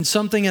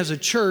something as a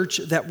church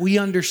that we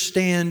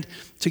understand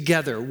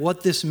together,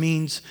 what this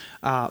means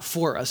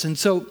for us. And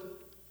so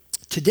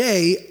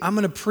today, I'm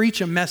going to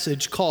preach a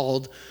message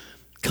called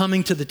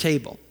Coming to the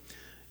Table.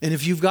 And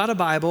if you've got a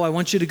Bible, I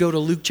want you to go to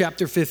Luke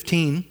chapter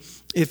 15.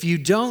 If you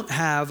don't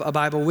have a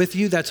Bible with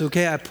you, that's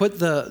okay. I put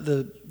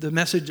the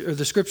message or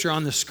the scripture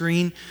on the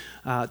screen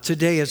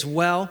today as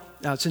well.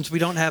 Since we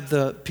don't have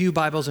the pew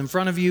Bibles in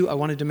front of you, I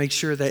wanted to make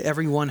sure that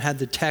everyone had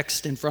the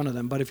text in front of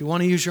them. But if you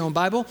want to use your own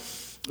Bible,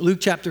 Luke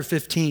chapter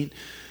 15.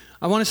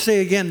 I want to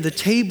say again, the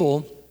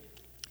table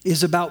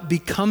is about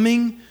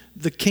becoming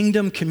the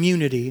kingdom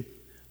community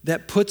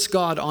that puts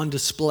God on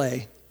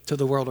display to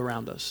the world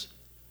around us.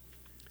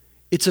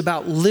 It's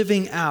about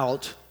living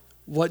out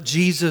what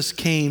Jesus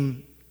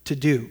came to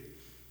do,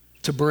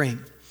 to bring.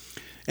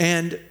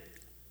 And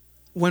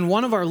when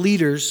one of our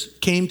leaders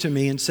came to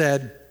me and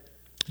said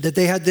that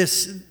they had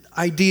this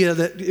idea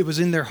that it was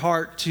in their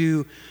heart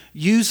to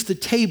use the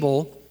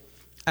table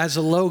as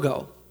a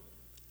logo,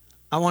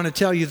 I want to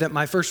tell you that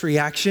my first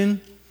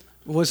reaction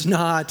was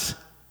not,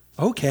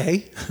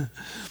 okay.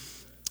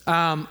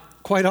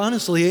 Quite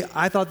honestly,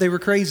 I thought they were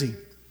crazy.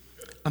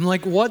 I'm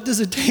like, what does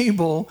a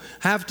table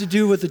have to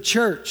do with the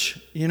church?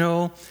 You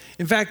know,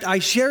 in fact, I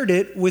shared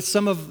it with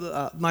some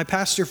of my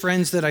pastor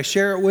friends that I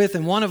share it with,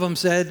 and one of them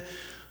said,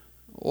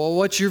 well,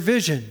 what's your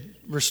vision?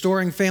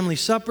 Restoring family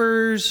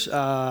suppers,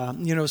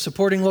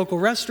 supporting local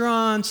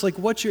restaurants, like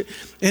what's your,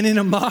 and in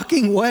a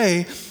mocking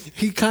way,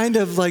 he kind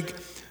of like,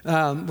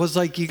 was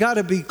like, you got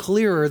to be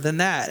clearer than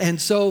that.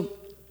 And so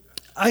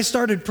I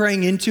started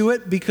praying into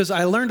it because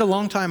I learned a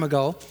long time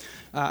ago,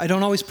 I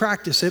don't always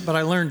practice it, but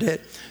I learned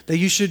it, that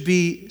you should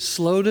be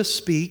slow to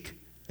speak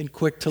and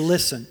quick to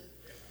listen.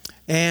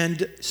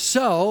 And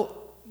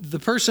so the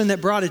person that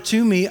brought it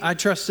to me, I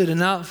trusted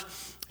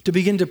enough to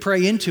begin to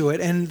pray into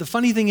it. And the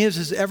funny thing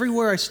is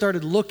everywhere I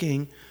started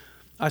looking,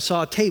 I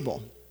saw a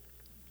table.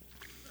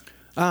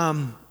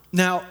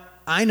 Now,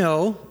 I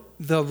know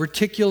the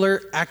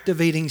reticular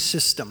activating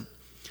system.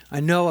 I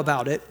know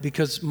about it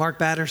because Mark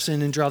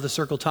Batterson and Draw the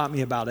Circle taught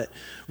me about it.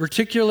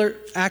 Reticular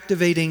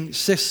activating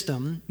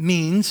system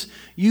means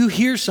you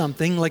hear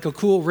something like a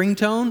cool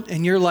ringtone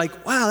and you're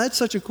like, wow, that's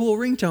such a cool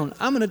ringtone.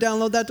 I'm going to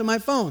download that to my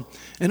phone.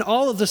 And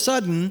all of a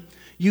sudden,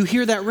 you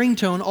hear that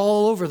ringtone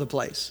all over the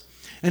place.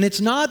 And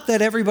it's not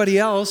that everybody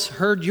else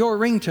heard your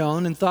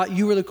ringtone and thought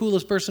you were the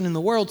coolest person in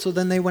the world, so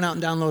then they went out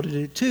and downloaded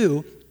it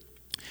too.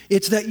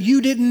 It's that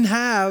you didn't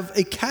have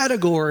a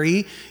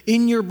category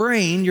in your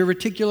brain, your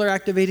reticular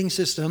activating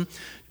system,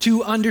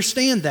 to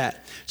understand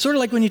that. Sort of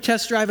like when you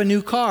test drive a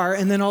new car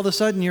and then all of a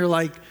sudden you're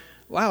like,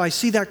 wow, I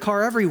see that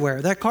car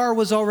everywhere. That car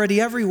was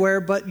already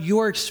everywhere, but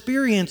your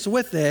experience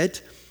with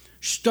it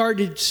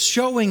started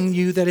showing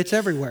you that it's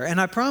everywhere. And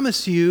I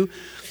promise you,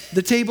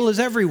 the table is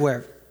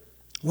everywhere.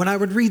 When I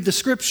would read the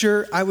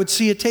scripture, I would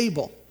see a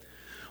table.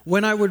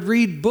 When I would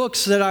read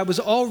books that I was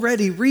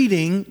already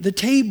reading, the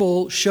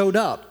table showed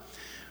up.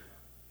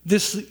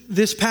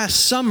 This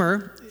past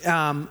summer,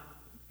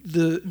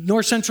 the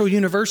North Central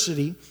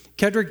University,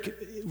 Kedrick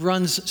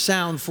runs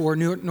sound for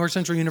North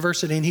Central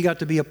University, and he got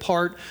to be a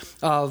part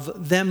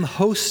of them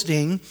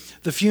hosting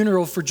the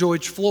funeral for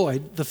George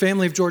Floyd. The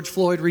family of George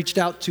Floyd reached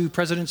out to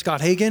President Scott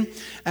Hagan,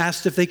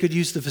 asked if they could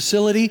use the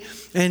facility,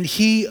 and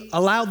he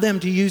allowed them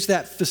to use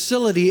that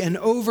facility, and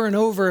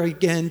over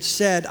again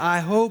said, I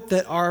hope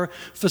that our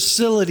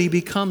facility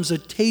becomes a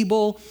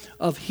table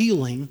of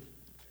healing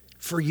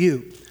for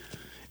you.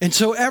 And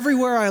so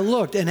everywhere I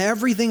looked and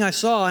everything I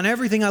saw and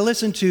everything I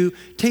listened to,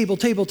 table.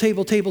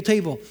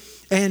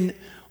 And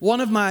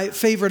one of my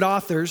favorite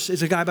authors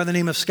is a guy by the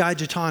name of Skye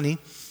Jethani.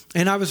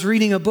 And I was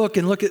reading a book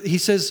and he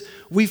says,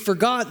 we've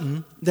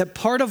forgotten that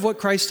part of what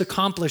Christ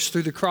accomplished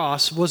through the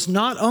cross was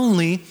not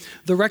only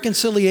the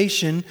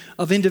reconciliation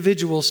of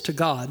individuals to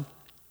God.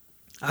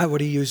 I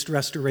would have used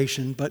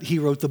restoration, but he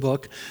wrote the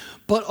book.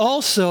 But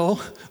also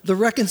the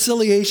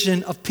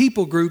reconciliation of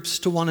people groups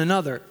to one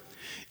another.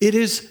 It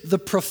is the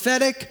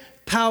prophetic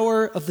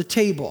power of the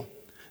table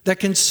that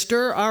can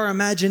stir our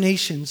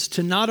imaginations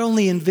to not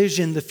only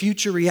envision the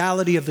future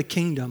reality of the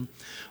kingdom,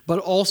 but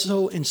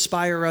also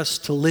inspire us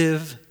to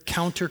live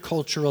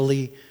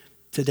counterculturally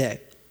today.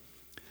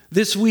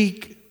 This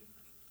week,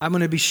 I'm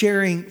going to be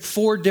sharing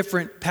 4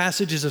 different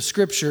passages of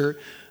Scripture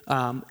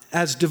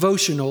as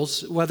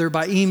devotionals, whether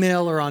by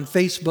email or on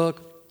Facebook.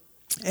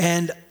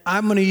 And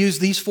I'm going to use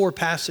these 4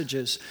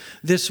 passages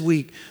this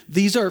week.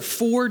 These are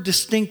 4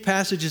 distinct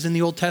passages in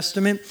the Old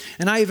Testament,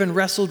 and I even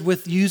wrestled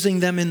with using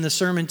them in the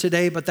sermon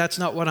today, but that's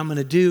not what I'm going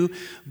to do.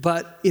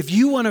 But if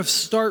you want to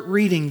start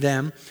reading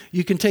them,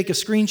 you can take a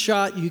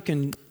screenshot, you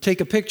can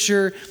take a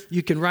picture,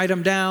 you can write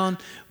them down,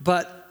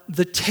 but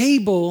the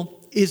table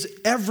is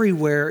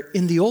everywhere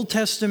in the Old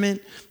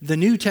Testament, the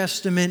New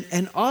Testament,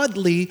 and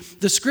oddly,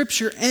 the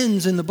scripture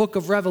ends in the book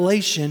of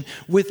Revelation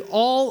with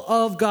all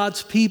of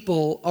God's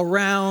people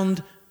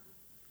around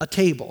a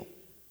table.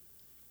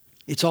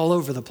 It's all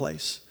over the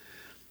place.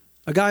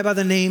 A guy by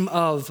the name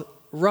of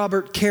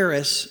Robert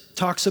Karris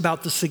talks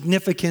about the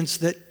significance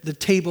that the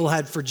table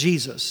had for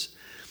Jesus.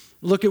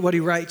 Look at what he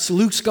writes.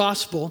 Luke's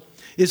gospel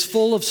is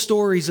full of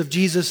stories of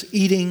Jesus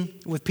eating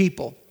with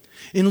people.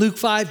 In Luke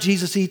 5,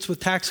 Jesus eats with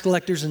tax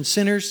collectors and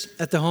sinners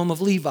at the home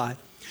of Levi.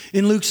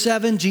 In Luke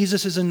 7,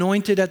 Jesus is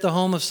anointed at the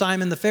home of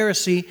Simon the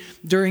Pharisee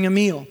during a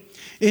meal.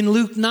 In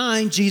Luke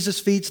 9, Jesus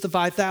feeds the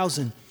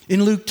 5,000.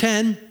 In Luke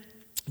 10,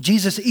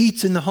 Jesus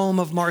eats in the home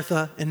of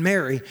Martha and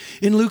Mary.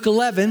 In Luke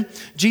 11,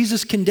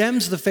 Jesus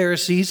condemns the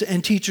Pharisees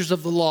and teachers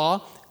of the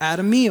law at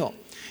a meal.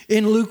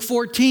 In Luke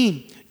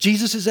 14,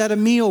 Jesus is at a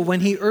meal when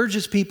he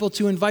urges people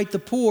to invite the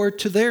poor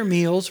to their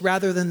meals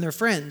rather than their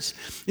friends.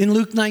 In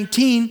Luke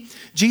 19,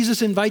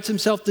 Jesus invites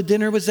himself to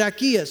dinner with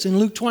Zacchaeus. In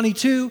Luke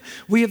 22,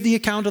 we have the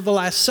account of the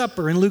Last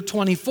Supper. In Luke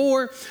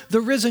 24,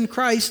 the risen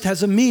Christ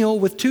has a meal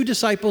with 2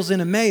 disciples in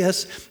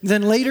Emmaus,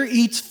 then later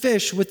eats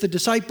fish with the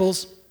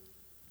disciples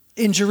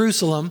in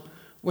Jerusalem,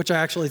 which I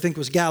actually think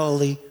was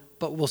Galilee,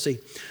 but we'll see.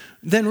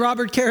 Then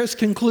Robert Karras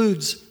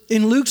concludes,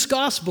 in Luke's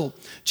gospel,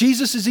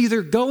 Jesus is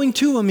either going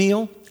to a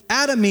meal,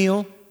 at a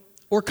meal,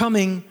 or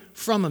coming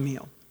from a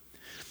meal.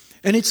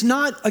 And it's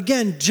not,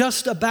 again,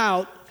 just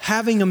about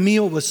having a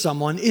meal with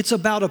someone. It's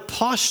about a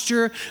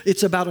posture.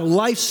 It's about a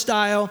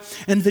lifestyle.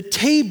 And the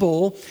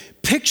table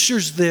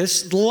pictures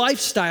this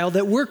lifestyle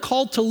that we're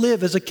called to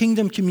live as a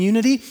kingdom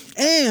community,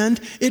 and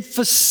it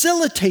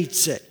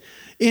facilitates it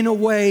in a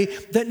way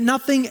that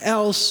nothing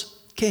else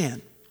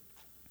can.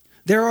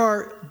 There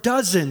are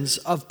dozens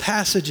of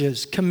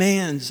passages,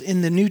 commands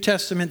in the New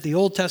Testament, the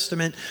Old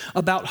Testament,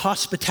 about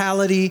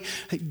hospitality,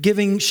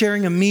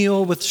 sharing a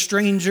meal with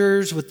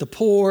strangers, with the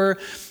poor.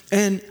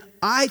 And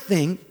I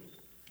think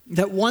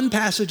that one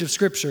passage of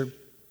Scripture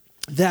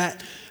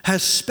that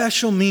has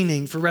special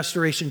meaning for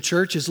Restoration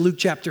Church is Luke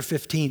chapter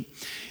 15.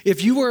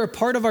 If you were a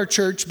part of our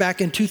church back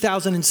in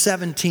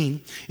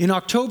 2017, in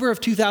October of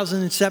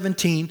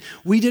 2017,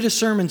 we did a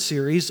sermon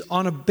series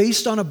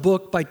based on a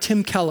book by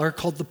Tim Keller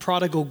called The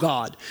Prodigal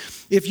God.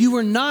 If you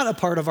were not a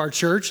part of our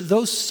church,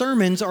 those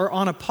sermons are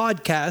on a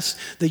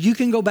podcast that you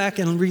can go back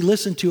and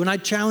re-listen to, and I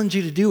challenge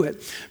you to do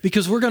it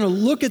because we're going to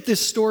look at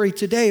this story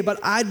today, but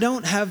I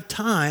don't have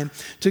time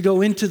to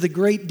go into the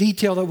great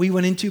detail that we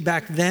went into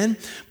back then.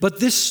 But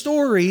this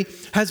story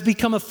has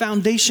become a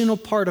foundational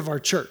part of our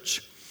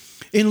church.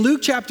 In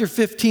Luke chapter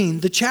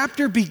 15, the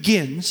chapter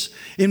begins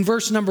in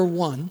verse number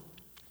 1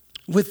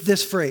 with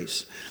this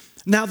phrase.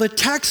 Now the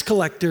tax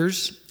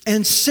collectors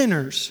and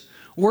sinners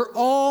were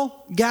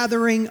all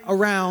gathering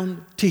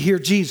around to hear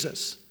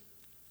Jesus.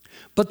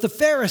 But the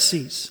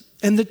Pharisees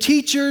and the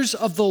teachers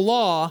of the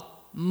law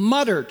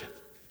muttered.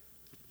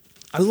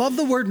 I love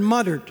the word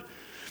muttered.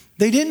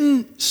 They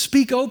didn't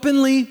speak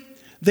openly.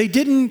 They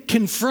didn't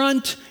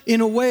confront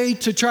in a way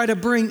to try to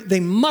they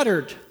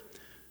muttered.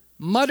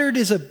 Muttered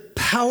is a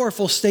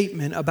powerful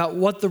statement about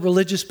what the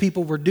religious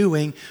people were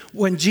doing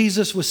when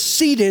Jesus was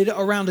seated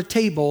around a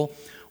table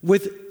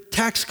with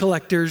tax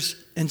collectors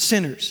and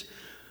sinners.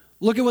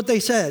 Look at what they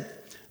said.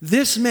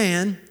 This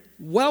man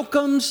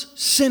welcomes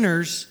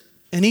sinners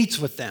and eats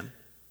with them.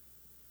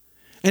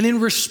 And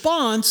in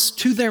response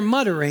to their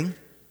muttering,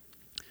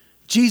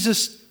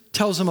 Jesus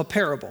tells them a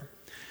parable.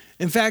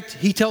 In fact,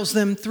 he tells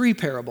them 3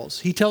 parables.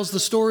 He tells the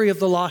story of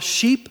the lost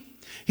sheep.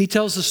 He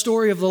tells the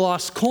story of the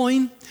lost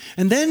coin.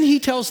 And then he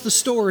tells the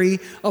story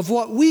of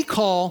what we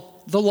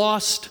call the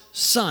lost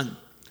son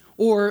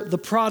or the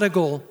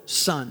prodigal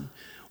son,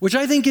 which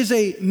I think is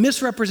a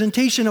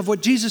misrepresentation of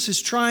what Jesus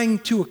is trying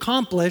to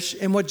accomplish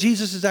and what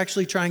Jesus is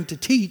actually trying to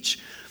teach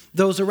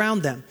those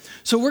around them.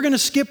 So we're going to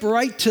skip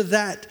right to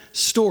that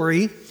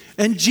story.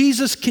 And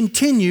Jesus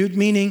continued,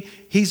 meaning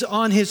he's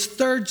on his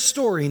 3rd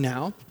story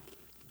now.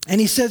 And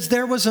he says,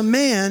 there was a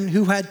man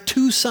who had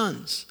 2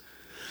 sons.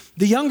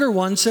 The younger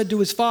one said to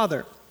his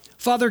father,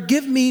 Father,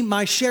 give me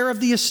my share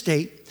of the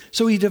estate.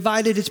 So he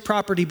divided his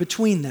property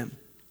between them.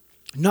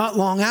 Not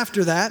long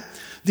after that,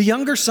 the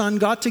younger son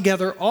got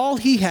together all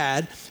he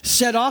had,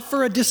 set off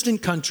for a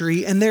distant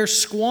country, and there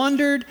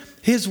squandered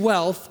his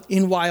wealth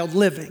in wild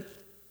living.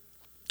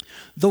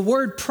 The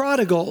word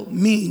prodigal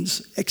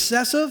means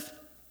excessive,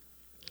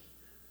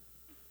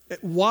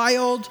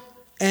 wild,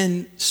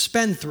 and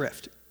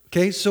spendthrift.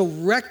 Okay, so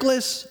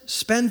reckless,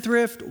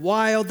 spendthrift,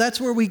 wild,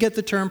 that's where we get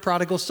the term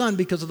prodigal son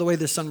because of the way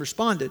the son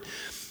responded.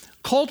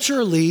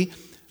 Culturally,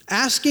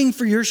 asking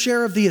for your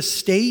share of the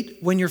estate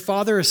when your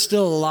father is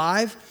still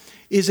alive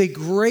is a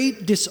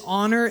great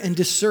dishonor and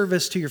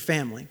disservice to your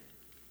family.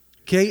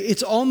 Okay,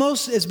 it's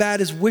almost as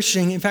bad as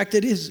wishing, in fact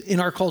it is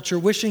in our culture,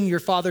 wishing your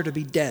father to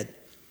be dead.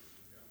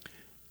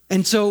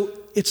 And so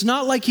it's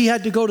not like he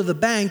had to go to the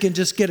bank and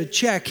just get a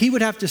check. He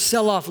would have to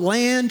sell off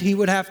land. He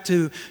would have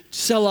to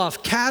sell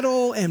off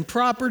cattle and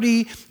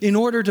property in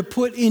order to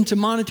put into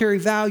monetary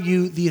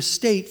value the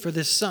estate for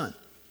this son.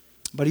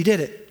 But he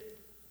did it.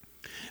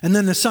 And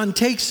then the son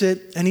takes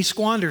it and he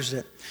squanders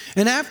it.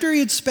 And after he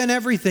had spent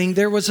everything,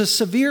 there was a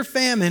severe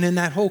famine in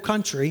that whole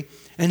country,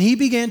 and he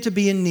began to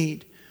be in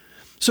need.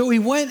 So he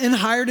went and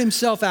hired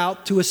himself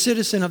out to a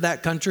citizen of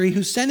that country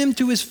who sent him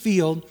to his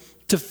field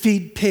to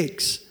feed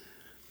pigs.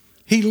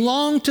 He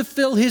longed to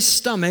fill his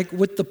stomach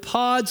with the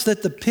pods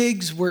that the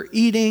pigs were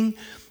eating,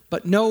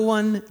 but no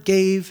one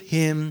gave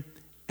him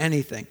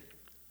anything.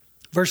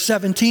 Verse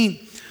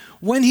 17,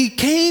 When he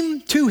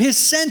came to his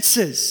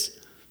senses,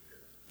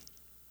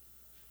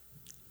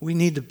 we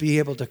need to be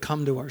able to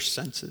come to our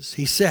senses.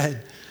 He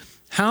said,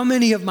 how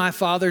many of my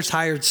father's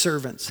hired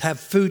servants have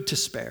food to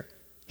spare?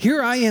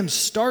 Here I am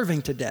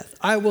starving to death.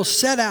 I will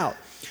set out,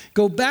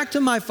 go back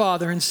to my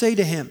father and say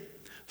to him,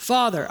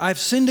 Father, I've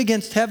sinned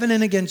against heaven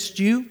and against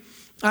you.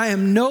 I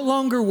am no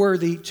longer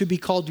worthy to be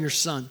called your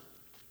son.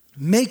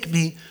 Make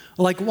me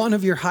like one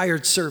of your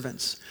hired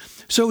servants.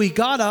 So he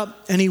got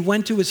up and he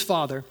went to his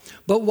father.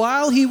 But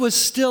while he was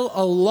still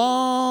a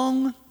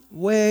long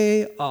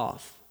way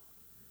off,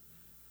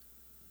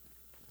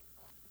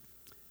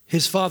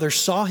 his father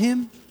saw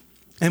him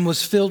and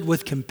was filled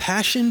with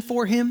compassion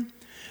for him.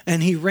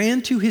 And he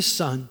ran to his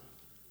son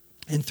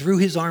and threw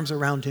his arms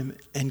around him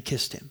and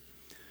kissed him.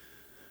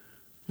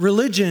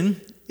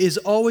 Religion has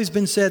always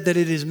been said that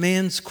it is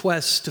man's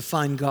quest to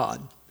find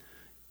God.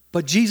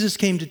 But Jesus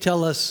came to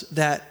tell us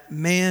that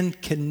man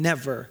can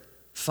never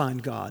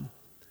find God.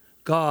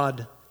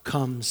 God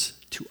comes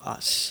to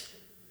us.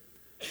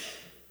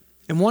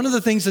 And one of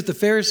the things that the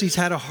Pharisees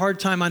had a hard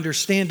time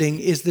understanding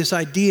is this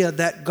idea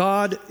that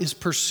God is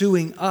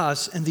pursuing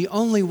us, and the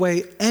only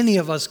way any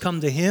of us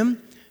come to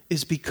him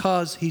is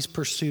because he's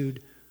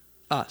pursued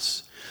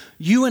us.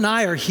 You and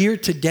I are here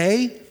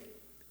today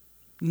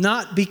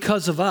not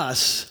because of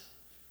us,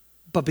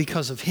 but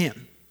because of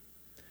him.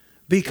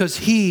 Because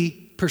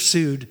he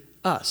pursued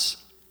us.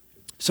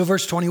 So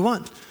verse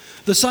 21,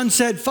 the son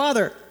said,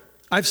 Father,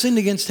 I've sinned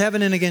against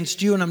heaven and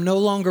against you, and I'm no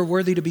longer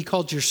worthy to be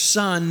called your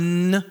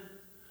son.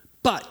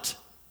 But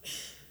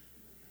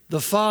the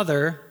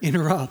father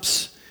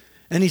interrupts,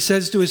 and he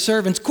says to his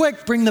servants,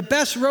 quick, bring the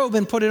best robe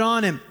and put it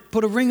on him.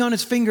 Put a ring on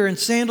his finger and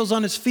sandals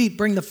on his feet.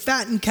 Bring the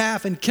fattened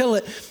calf and kill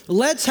it.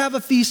 Let's have a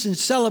feast and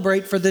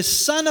celebrate, for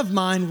this son of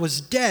mine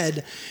was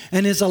dead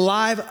and is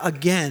alive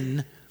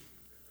again.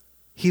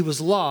 He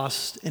was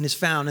lost and is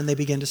found, and they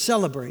began to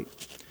celebrate.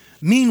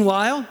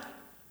 Meanwhile,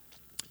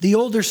 the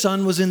older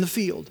son was in the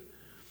field.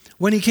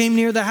 When he came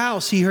near the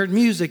house, he heard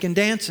music and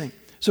dancing.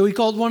 So he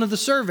called one of the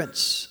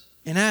servants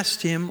and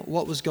asked him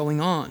what was going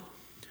on.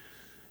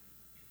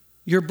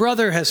 Your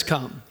brother has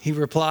come, he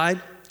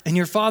replied, and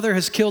your father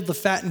has killed the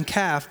fattened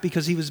calf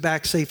because he was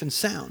back safe and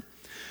sound.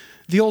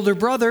 The older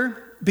brother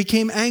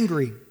became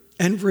angry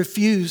and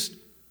refused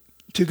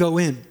to go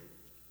in.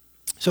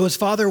 So his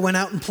father went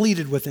out and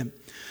pleaded with him.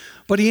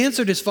 But he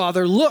answered his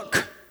father,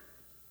 look,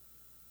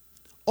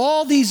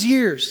 all these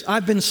years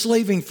I've been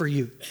slaving for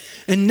you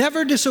and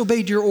never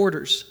disobeyed your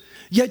orders.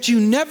 Yet you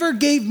never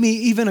gave me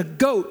even a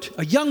goat,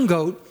 a young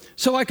goat,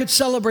 so I could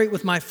celebrate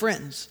with my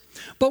friends.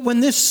 But when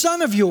this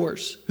son of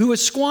yours, who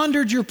has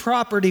squandered your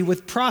property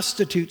with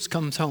prostitutes,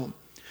 comes home,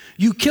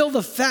 you kill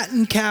the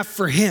fattened calf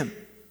for him.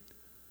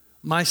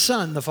 My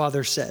son, the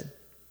father said,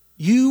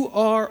 you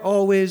are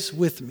always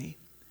with me,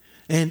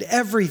 and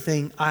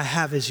everything I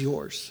have is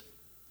yours.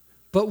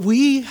 But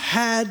we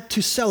had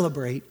to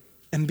celebrate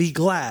and be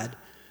glad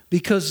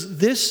because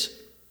this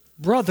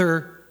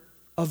brother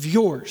of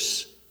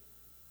yours,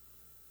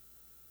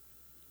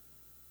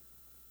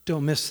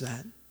 don't miss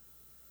that.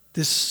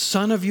 This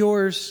son of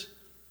yours,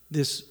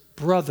 this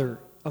brother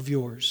of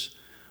yours,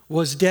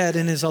 was dead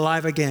and is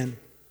alive again.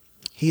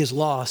 He is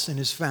lost and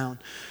is found.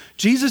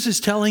 Jesus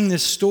is telling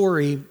this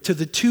story to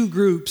the two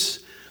groups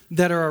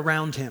that are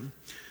around him.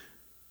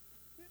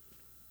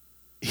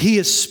 He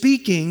is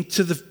speaking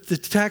to the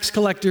tax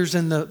collectors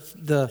and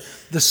the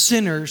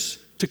sinners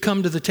to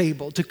come to the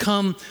table, to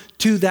come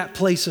to that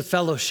place of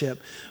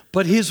fellowship.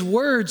 But his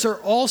words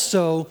are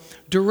also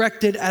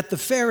directed at the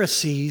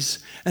Pharisees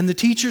and the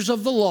teachers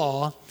of the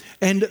law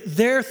and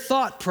their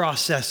thought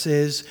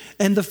processes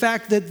and the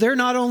fact that they're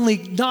not only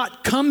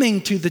not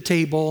coming to the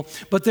table,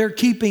 but they're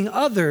keeping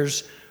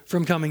others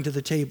from coming to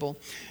the table.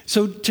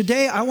 So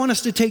today I want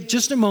us to take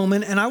just a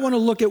moment and I want to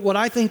look at what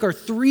I think are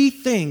three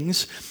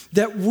things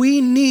that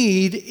we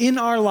need in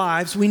our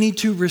lives. We need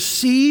to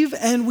receive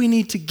and we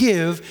need to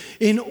give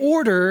in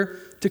order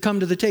to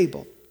come to the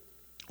table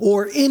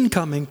or in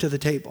coming to the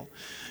table.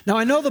 Now,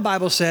 I know the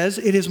Bible says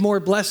it is more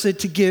blessed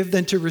to give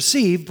than to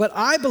receive, but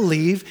I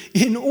believe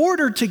in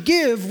order to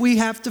give, we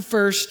have to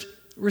first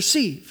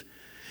receive.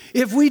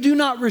 If we do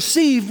not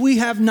receive, we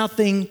have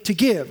nothing to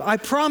give. I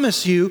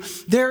promise you,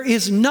 there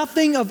is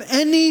nothing of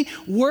any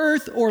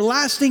worth or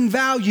lasting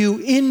value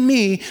in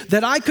me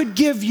that I could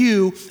give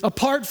you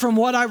apart from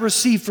what I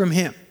receive from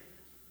him.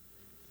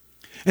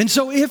 And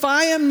so if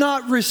I am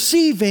not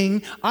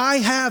receiving, I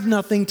have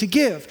nothing to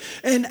give.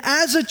 And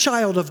as a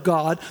child of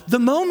God, the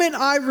moment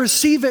I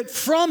receive it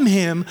from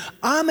him,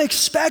 I'm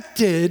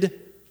expected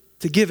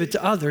to give it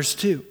to others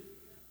too.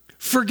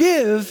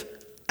 Forgive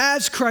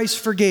as Christ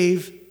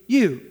forgave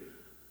you.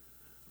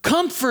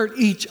 Comfort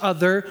each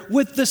other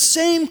with the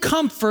same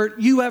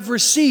comfort you have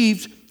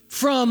received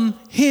from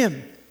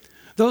him.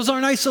 Those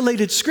aren't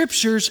isolated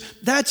scriptures.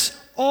 That's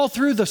all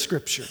through the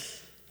scripture.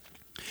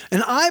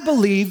 And I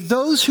believe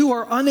those who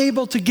are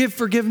unable to give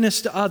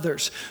forgiveness to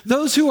others,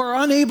 those who are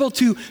unable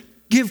to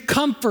give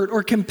comfort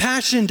or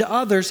compassion to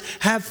others,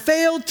 have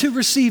failed to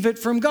receive it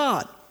from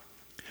God.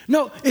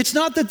 No, it's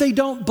not that they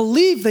don't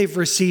believe they've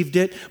received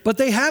it, but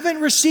they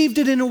haven't received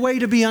it in a way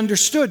to be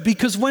understood,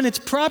 because when it's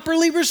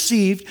properly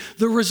received,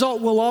 the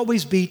result will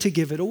always be to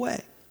give it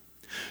away.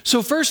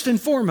 So first and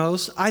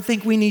foremost, I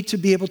think we need to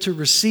be able to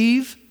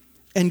receive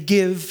and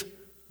give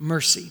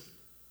mercy.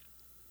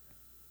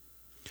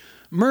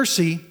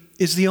 Mercy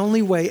is the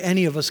only way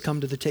any of us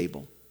come to the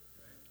table.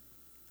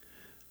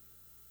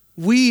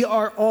 We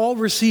are all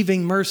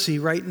receiving mercy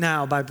right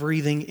now by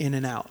breathing in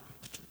and out.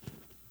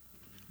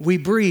 We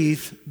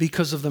breathe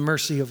because of the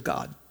mercy of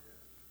God.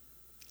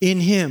 In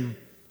Him,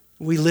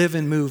 we live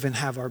and move and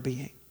have our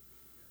being.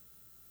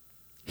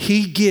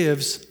 He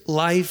gives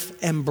life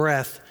and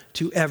breath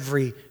to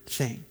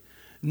everything.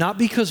 Not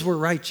because we're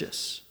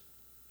righteous,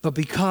 but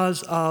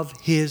because of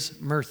His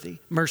mercy.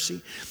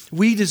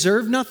 We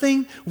deserve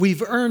nothing.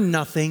 We've earned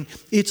nothing.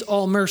 It's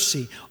all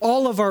mercy.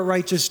 All of our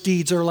righteous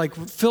deeds are like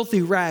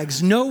filthy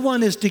rags. No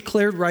one is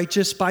declared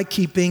righteous by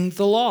keeping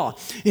the law.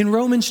 In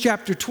Romans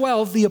chapter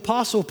 12, the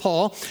Apostle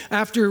Paul,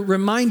 after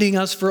reminding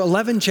us for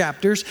 11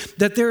 chapters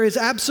that there is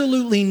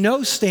absolutely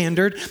no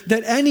standard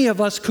that any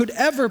of us could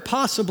ever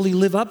possibly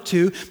live up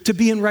to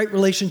be in right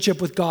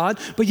relationship with God,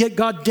 but yet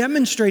God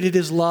demonstrated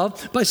His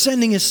love by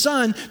sending His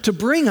Son to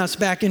bring us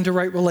back into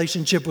right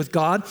relationship with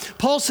God.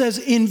 Paul says,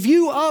 in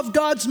view of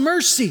God's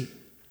mercy,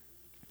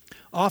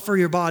 offer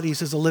your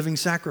bodies as a living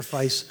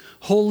sacrifice,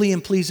 holy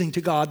and pleasing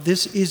to God.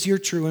 This is your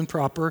true and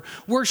proper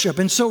worship.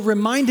 And so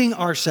reminding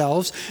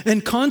ourselves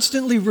and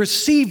constantly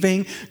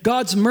receiving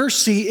God's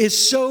mercy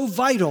is so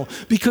vital,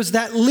 because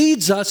that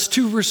leads us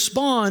to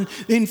respond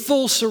in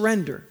full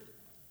surrender.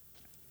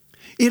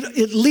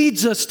 It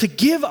leads us to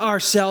give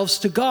ourselves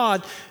to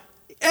God,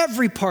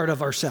 every part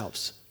of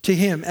ourselves, to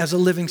Him as a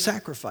living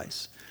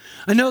sacrifice.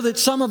 I know that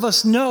some of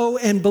us know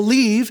and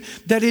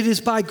believe that it is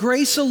by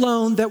grace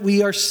alone that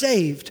we are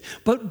saved,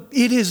 but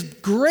it is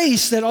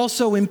grace that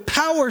also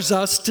empowers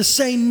us to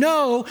say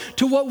no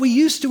to what we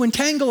used to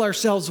entangle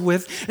ourselves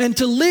with and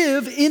to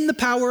live in the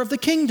power of the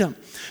kingdom.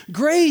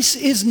 Grace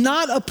is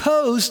not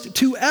opposed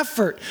to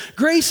effort.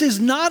 Grace is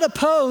not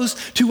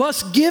opposed to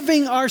us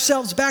giving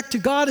ourselves back to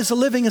God as a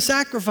living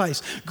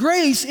sacrifice.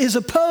 Grace is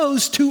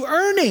opposed to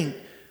earning.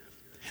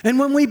 And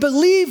when we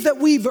believe that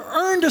we've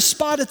earned a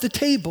spot at the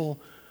table,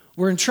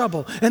 we're in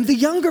trouble. And the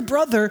younger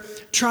brother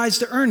tries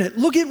to earn it.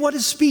 Look at what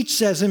his speech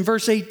says in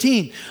verse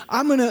 18.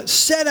 I'm going to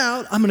set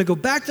out. I'm going to go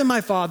back to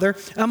my father.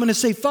 I'm going to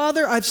say,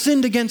 Father, I've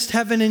sinned against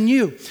heaven and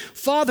you.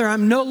 Father,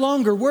 I'm no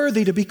longer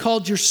worthy to be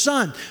called your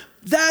son.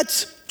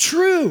 That's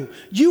true.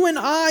 You and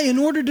I, in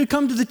order to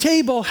come to the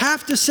table,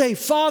 have to say,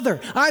 Father,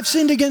 I've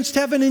sinned against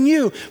heaven and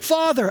you.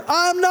 Father,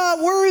 I'm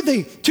not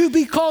worthy to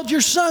be called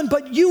your son.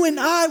 But you and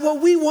I, what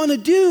we want to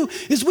do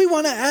is we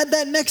want to add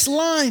that next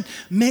line.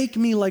 Make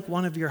me like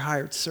one of your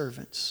hired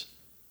servants.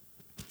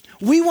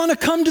 We want to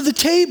come to the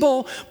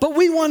table, but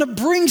we want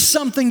to bring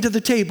something to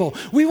the table.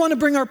 We want to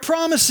bring our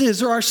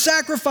promises or our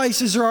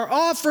sacrifices or our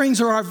offerings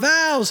or our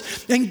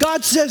vows. And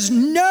God says,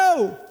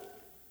 no.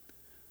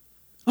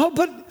 Oh,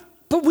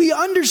 but we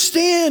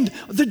understand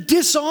the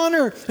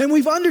dishonor, and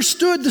we've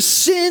understood the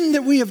sin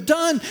that we have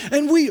done,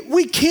 and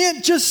we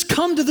can't just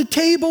come to the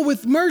table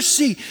with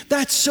mercy.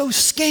 That's so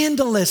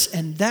scandalous.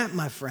 And that,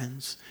 my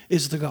friends,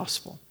 is the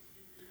gospel.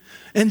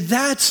 And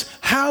that's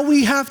how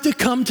we have to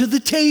come to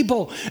the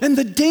table. And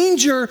the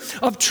danger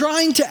of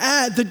trying to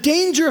add, the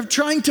danger of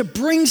trying to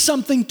bring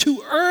something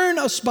to earn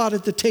a spot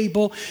at the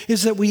table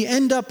is that we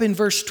end up in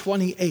verse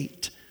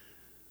 28,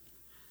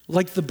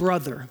 like the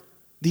brother,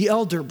 the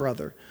elder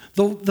brother.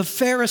 The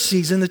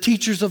Pharisees and the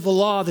teachers of the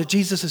law that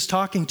Jesus is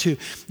talking to.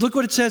 Look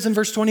what it says in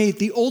verse 28.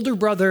 The older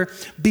brother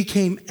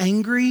became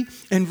angry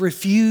and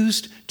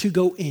refused to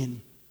go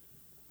in.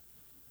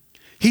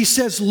 He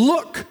says,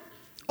 look,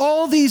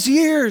 all these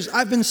years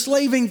I've been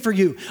slaving for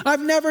you.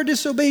 I've never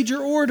disobeyed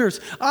your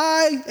orders.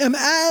 I am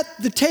at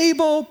the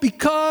table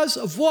because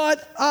of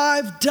what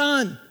I've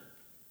done.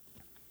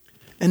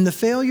 And the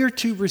failure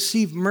to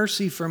receive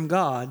mercy from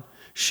God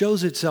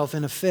shows itself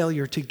in a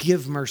failure to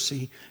give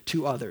mercy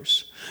to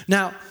others.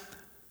 Now,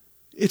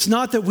 it's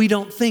not that we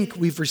don't think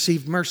we've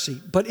received mercy,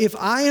 but if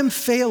I am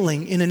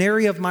failing in an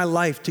area of my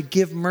life to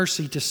give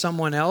mercy to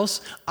someone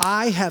else,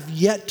 I have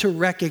yet to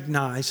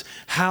recognize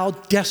how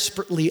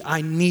desperately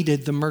I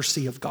needed the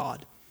mercy of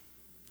God.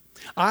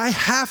 I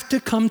have to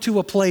come to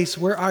a place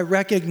where I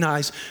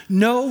recognize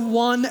no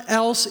one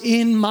else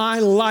in my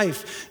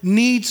life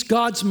needs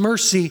God's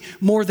mercy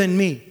more than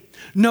me.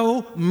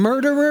 No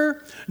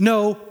murderer,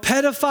 no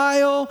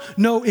pedophile,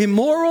 no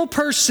immoral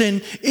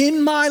person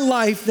in my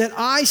life that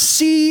I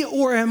see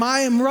or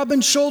I am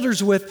rubbing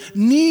shoulders with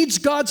needs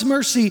God's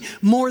mercy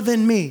more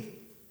than me.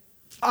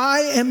 I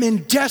am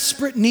in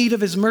desperate need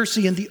of His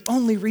mercy, and the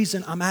only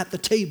reason I'm at the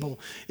table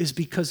is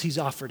because He's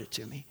offered it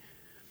to me.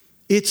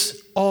 It's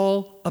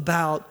all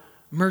about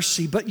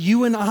mercy. But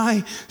you and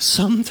I,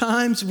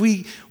 sometimes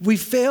we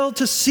fail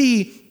to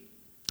see,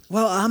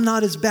 well, I'm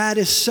not as bad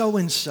as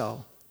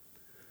so-and-so.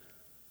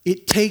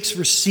 It takes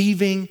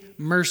receiving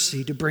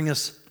mercy to bring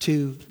us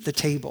to the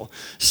table.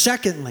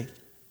 Secondly,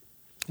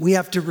 we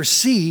have to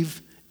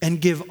receive and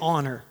give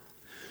honor.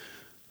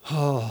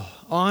 Oh,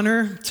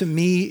 honor to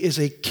me is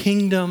a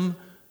kingdom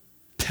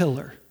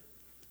pillar.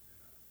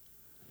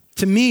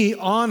 To me,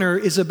 honor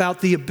is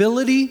about the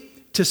ability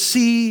to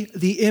see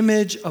the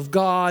image of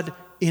God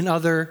in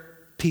other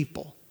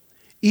people,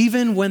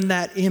 even when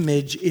that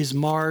image is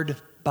marred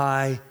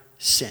by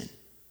sin.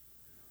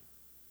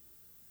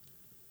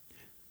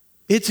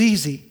 It's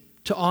easy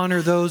to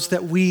honor those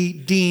that we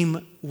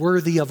deem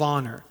worthy of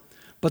honor,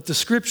 but the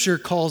scripture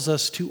calls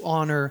us to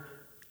honor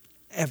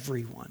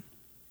everyone.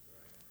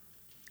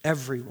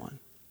 Everyone.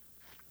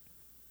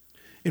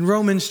 In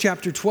Romans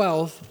chapter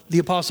 12, the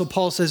Apostle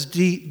Paul says,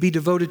 be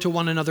devoted to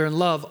one another in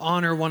love,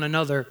 honor one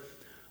another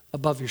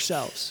above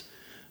yourselves.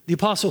 The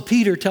Apostle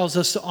Peter tells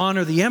us to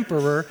honor the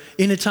emperor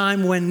in a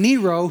time when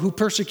Nero, who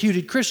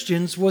persecuted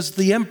Christians, was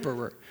the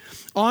emperor.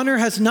 Honor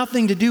has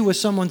nothing to do with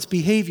someone's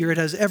behavior. It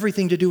has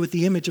everything to do with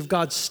the image of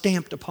God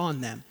stamped upon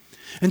them.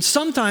 And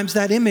sometimes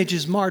that image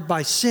is marred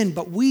by sin,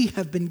 but we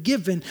have been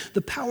given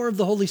the power of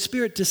the Holy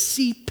Spirit to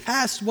see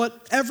past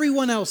what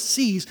everyone else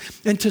sees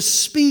and to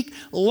speak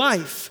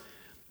life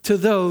to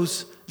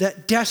those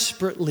that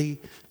desperately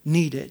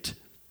need it.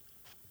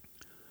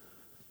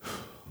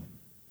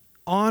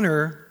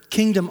 Honor,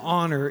 kingdom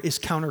honor, is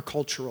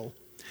countercultural.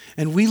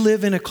 And we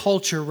live in a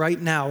culture right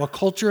now, a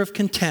culture of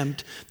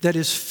contempt that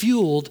is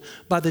fueled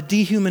by the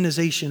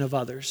dehumanization of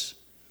others.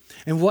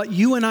 And what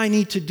you and I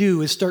need to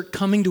do is start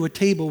coming to a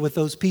table with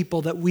those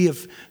people that we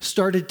have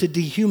started to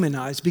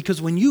dehumanize.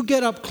 Because when you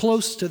get up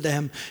close to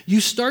them,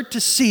 you start to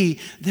see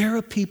they're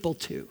a people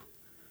too.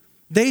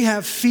 They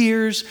have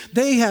fears,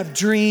 they have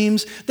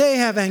dreams, they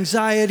have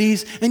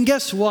anxieties. And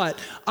guess what?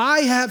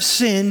 I have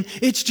sin,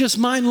 it's just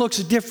mine looks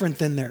different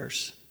than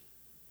theirs.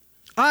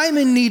 I'm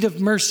in need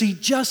of mercy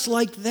just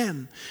like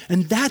them.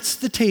 And that's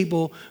the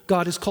table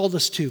God has called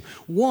us to.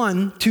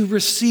 One, to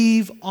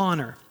receive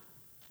honor.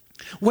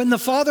 When the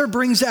father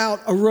brings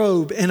out a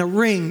robe and a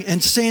ring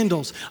and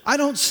sandals, I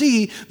don't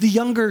see the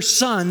younger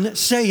son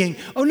saying,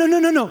 oh,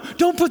 no,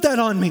 don't put that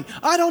on me.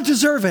 I don't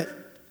deserve it.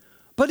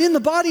 But in the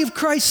body of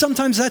Christ,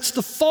 sometimes that's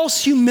the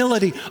false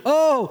humility.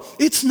 Oh,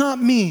 it's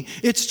not me,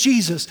 it's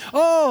Jesus.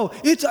 Oh,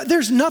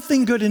 there's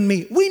nothing good in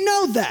me. We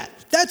know that.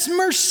 That's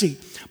mercy.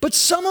 But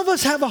some of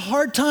us have a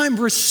hard time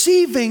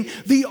receiving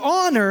the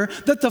honor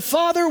that the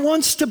Father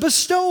wants to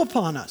bestow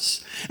upon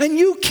us. And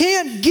you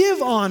can't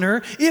give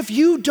honor if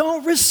you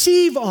don't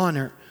receive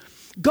honor.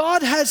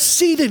 God has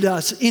seated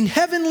us in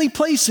heavenly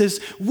places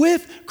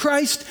with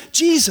Christ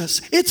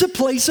Jesus. It's a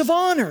place of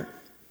honor.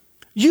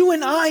 You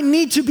and I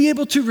need to be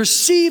able to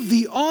receive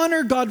the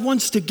honor God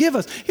wants to give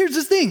us. Here's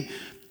the thing.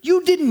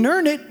 You didn't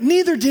earn it,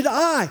 neither did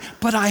I,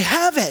 but I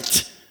have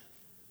it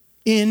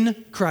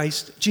in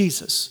Christ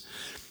Jesus.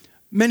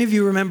 Many of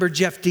you remember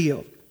Jeff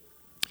Deal.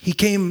 He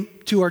came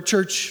to our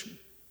church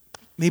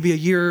maybe a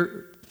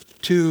year,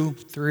 2,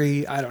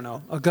 3, I don't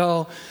know,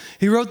 ago.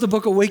 He wrote the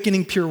book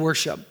Awakening Pure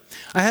Worship.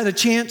 I had a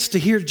chance to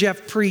hear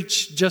Jeff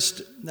preach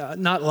just,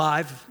 not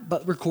live,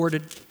 but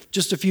recorded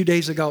just a few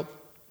days ago.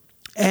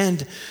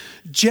 And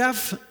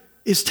Jeff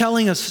is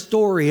telling a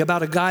story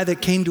about a guy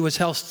that came to his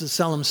house to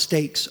sell him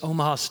steaks,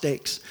 Omaha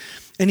steaks.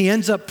 And he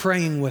ends up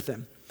praying with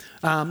him.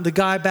 The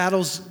guy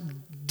battles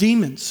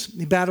demons.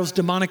 He battles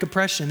demonic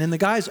oppression. And the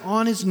guy's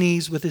on his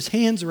knees with his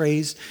hands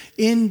raised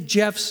in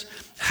Jeff's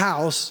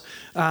house.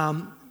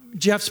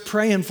 Jeff's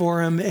praying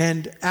for him.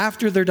 And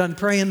after they're done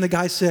praying, the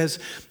guy says,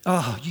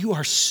 oh, you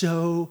are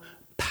so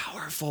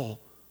powerful.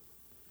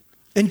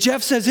 And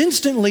Jeff says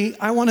instantly,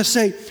 I want to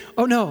say,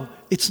 oh no,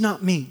 it's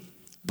not me.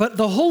 But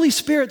the Holy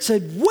Spirit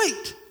said,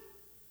 wait,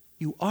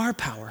 you are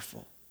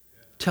powerful.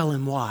 Tell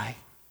him why.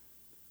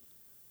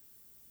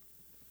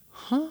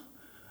 Huh?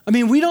 I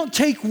mean, we don't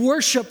take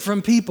worship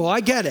from people. I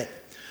get it.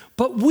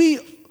 But we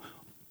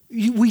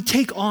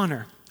take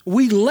honor.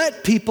 We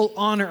let people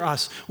honor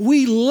us.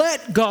 We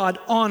let God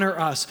honor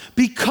us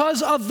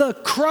because of the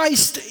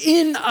Christ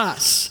in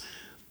us.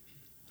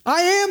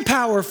 I am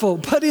powerful,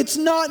 but it's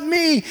not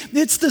me.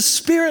 It's the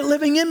Spirit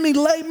living in me.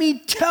 Let me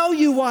tell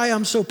you why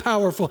I'm so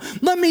powerful.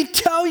 Let me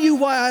tell you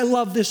why I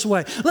love this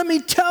way. Let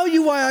me tell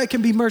you why I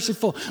can be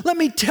merciful. Let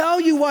me tell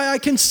you why I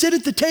can sit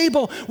at the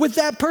table with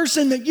that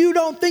person that you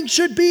don't think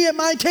should be at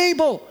my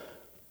table.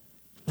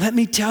 Let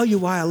me tell you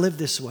why I live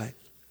this way.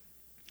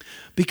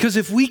 Because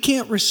if we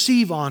can't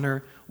receive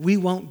honor, we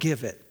won't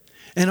give it.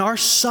 And our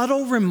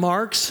subtle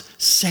remarks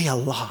say a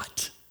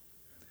lot.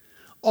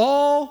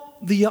 All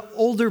the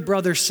older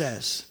brother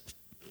says,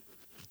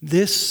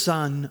 this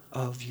son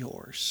of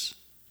yours.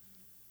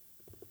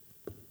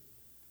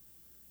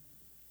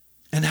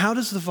 And how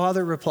does the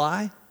father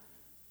reply?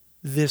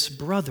 This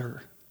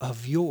brother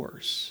of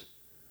yours.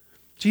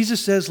 Jesus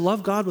says,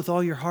 love God with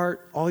all your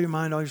heart, all your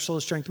mind, all your soul,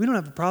 strength. We don't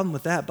have a problem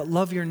with that, but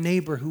love your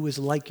neighbor who is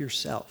like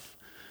yourself.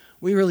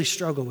 We really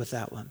struggle with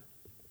that one.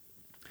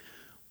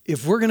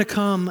 If we're going to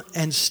come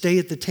and stay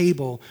at the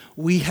table,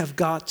 we have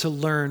got to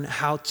learn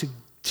how to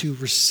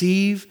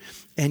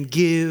receive and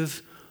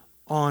give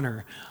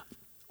honor.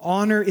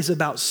 Honor is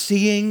about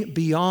seeing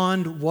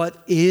beyond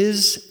what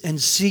is and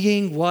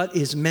seeing what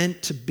is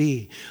meant to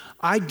be.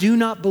 I do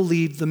not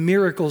believe the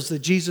miracles that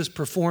Jesus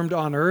performed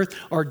on earth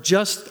are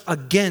just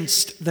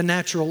against the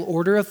natural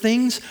order of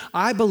things.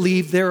 I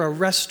believe they're a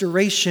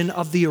restoration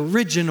of the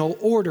original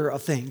order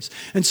of things.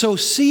 And so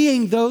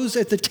seeing those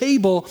at the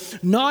table,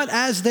 not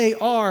as they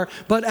are,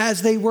 but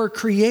as they were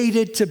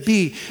created to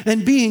be,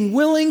 and being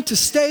willing to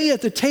stay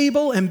at the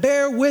table and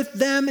bear with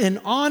them and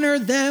honor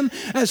them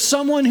as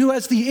someone who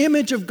has the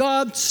image of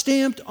God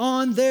stamped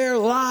on their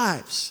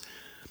lives.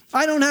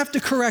 I don't have to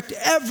correct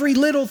every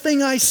little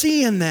thing I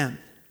see in them.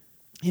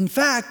 In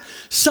fact,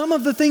 some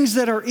of the things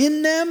that are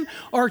in them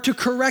are to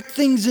correct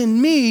things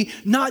in me,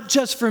 not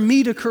just for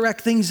me to correct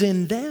things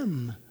in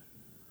them.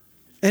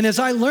 And as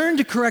I learn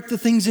to correct the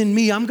things in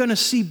me, I'm going to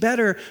see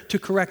better to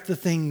correct the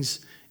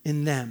things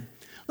in them.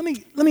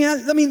 Let me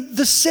ask,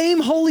 the same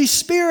Holy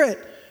Spirit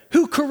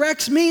who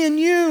corrects me and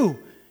you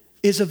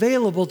is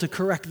available to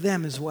correct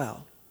them as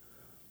well.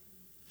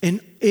 And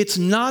it's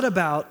not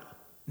about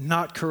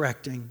not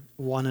correcting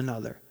one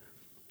another.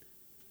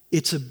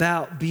 It's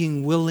about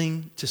being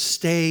willing to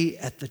stay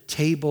at the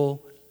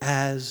table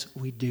as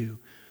we do,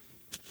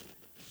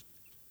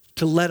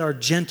 to let our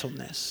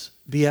gentleness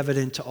be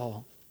evident to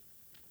all.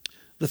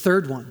 The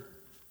third one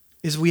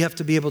is we have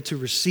to be able to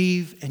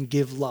receive and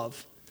give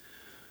love.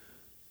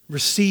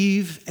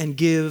 Receive and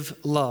give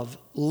love.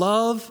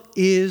 Love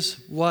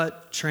is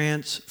what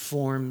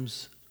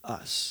transforms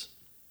us.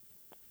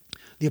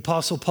 The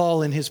Apostle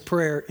Paul in his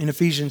prayer in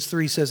Ephesians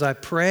 3 says, I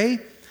pray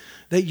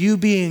that you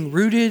being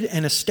rooted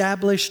and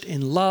established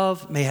in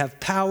love may have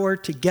power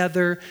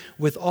together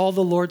with all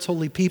the Lord's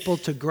holy people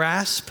to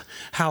grasp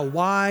how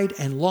wide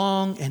and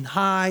long and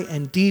high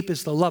and deep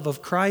is the love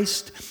of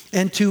Christ,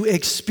 and to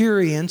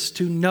experience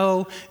this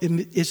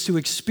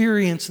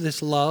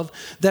love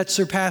that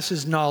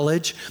surpasses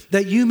knowledge,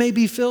 that you may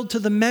be filled to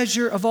the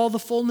measure of all the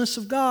fullness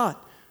of God.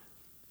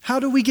 How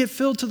do we get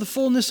filled to the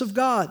fullness of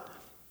God?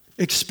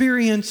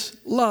 Experience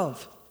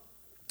love.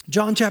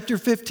 John chapter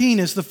 15,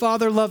 as the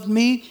Father loved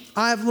me,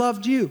 I have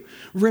loved you.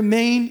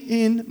 Remain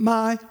in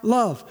my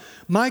love.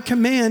 My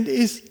command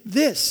is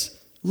this: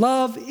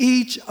 love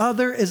each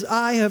other as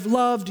I have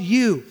loved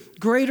you.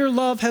 Greater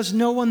love has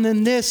no one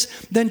than this,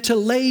 than to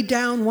lay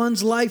down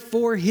one's life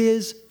for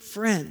his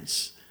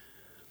friends.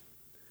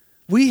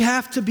 We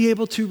have to be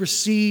able to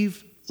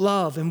receive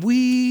love, and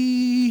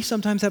we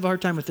sometimes have a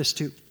hard time with this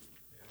too.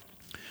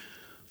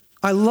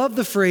 I love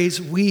the phrase,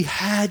 we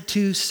had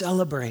to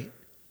celebrate.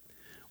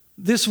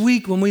 This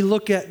week, when we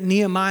look at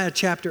Nehemiah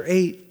chapter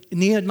 8,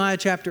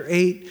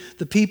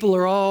 the people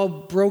are all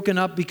broken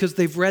up because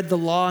they've read the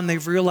law and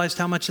they've realized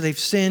how much they've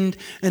sinned,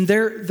 and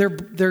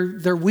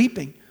they're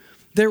weeping.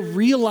 They're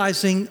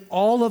realizing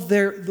all of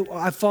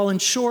I've fallen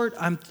short,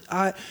 and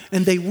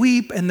they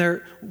weep, and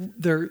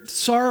they're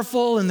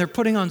sorrowful, and they're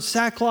putting on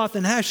sackcloth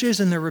and ashes,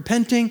 and they're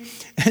repenting.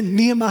 And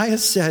Nehemiah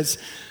says,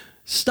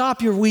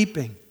 stop your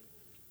weeping.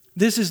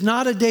 This is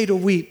not a day to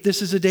weep.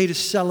 This is a day to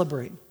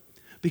celebrate,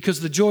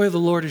 because the joy of the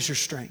Lord is your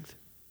strength.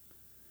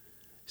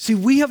 See,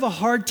 we have a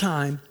hard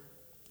time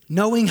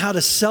knowing how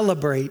to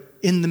celebrate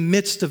in the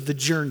midst of the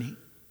journey.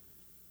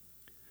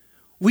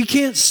 We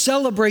can't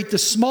celebrate the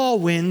small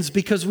wins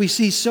because we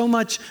see so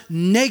much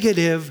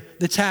negative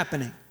that's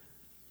happening.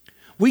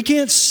 We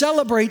can't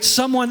celebrate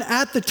someone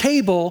at the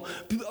table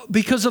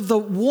because of the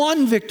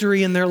one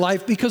victory in their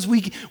life, because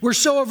we're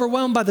so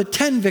overwhelmed by the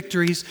 10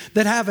 victories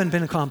that haven't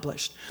been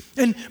accomplished.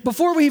 And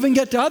before we even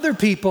get to other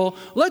people,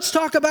 let's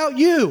talk about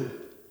you.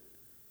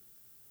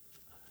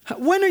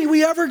 When are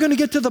we ever going to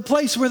get to the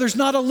place where there's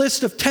not a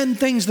list of 10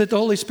 things that the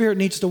Holy Spirit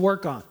needs to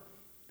work on?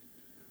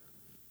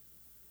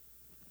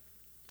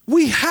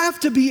 We have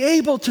to be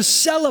able to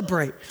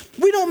celebrate.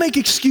 We don't make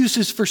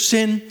excuses for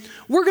sin.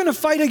 We're going to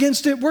fight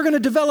against it. We're going to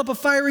develop a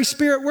fiery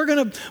spirit.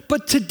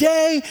 But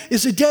today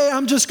is a day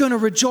I'm just going to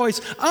rejoice.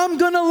 I'm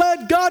going to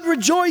let God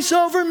rejoice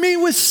over me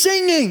with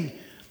singing.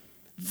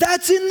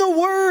 That's in the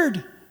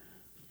Word.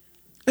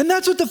 And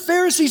that's what the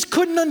Pharisees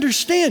couldn't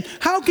understand.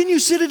 How can you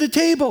sit at a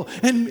table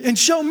and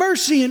show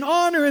mercy and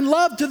honor and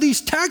love to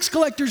these tax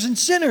collectors and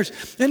sinners?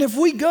 And if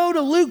we go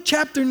to Luke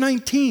chapter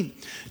 19,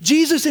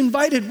 Jesus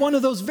invited one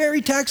of those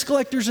very tax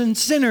collectors and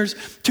sinners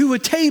to a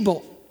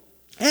table.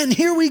 And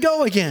here we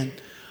go again.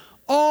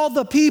 All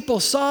the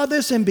people saw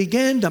this and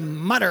began to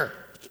mutter.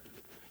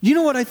 You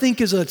know what I think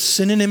is a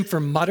synonym for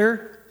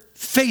mutter?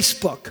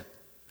 Facebook.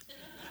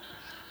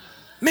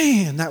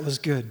 Man, that was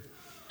good.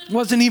 It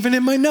wasn't even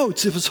in my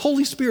notes. It was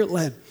Holy Spirit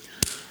led.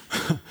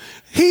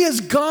 He has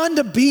gone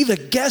to be the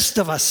guest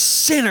of a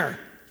sinner.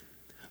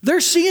 They're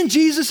seeing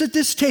Jesus at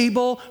this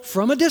table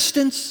from a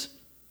distance.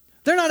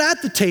 They're not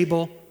at the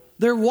table.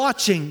 They're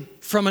watching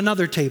from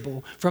another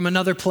table, from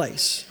another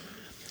place.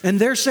 And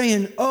they're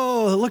saying,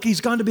 oh, look,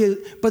 he's gone to be.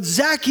 But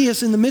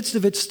Zacchaeus in the midst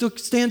of it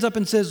stands up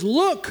and says,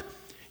 look,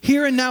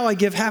 here and now I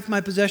give half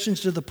my possessions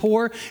to the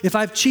poor. If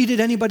I've cheated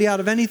anybody out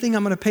of anything,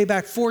 I'm going to pay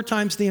back 4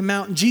 times the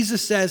amount. And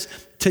Jesus says,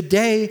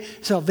 today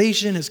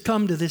salvation has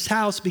come to this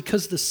house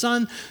because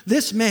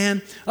this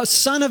man, a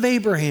son of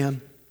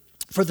Abraham,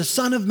 for the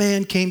Son of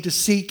Man came to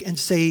seek and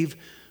save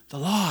the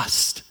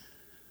lost.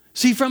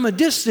 See, from a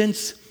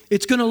distance,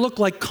 It's going to look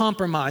like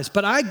compromise.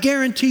 But I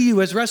guarantee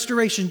you, as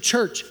Restoration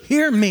Church,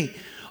 hear me,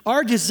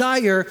 our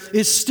desire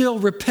is still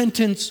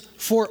repentance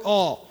for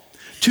all,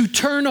 to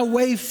turn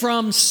away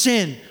from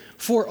sin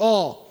for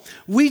all.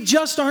 We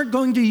just aren't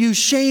going to use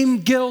shame,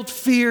 guilt,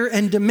 fear,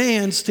 and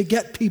demands to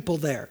get people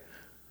there.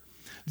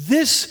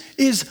 This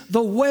is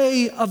the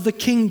way of the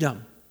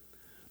kingdom.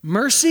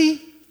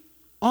 Mercy,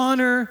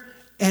 honor,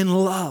 and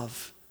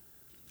love.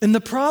 And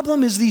the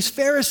problem is these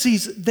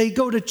Pharisees, they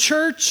go to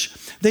church,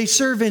 they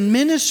serve in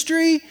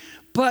ministry,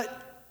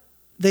 but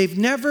they've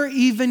never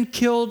even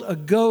killed a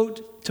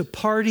goat to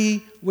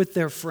party with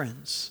their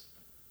friends.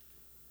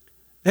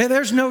 Hey,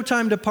 there's no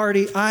time to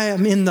party. I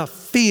am in the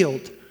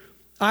field.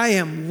 I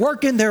am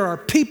working. There are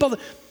people.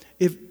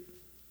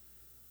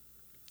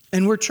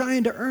 And we're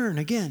trying to earn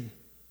again.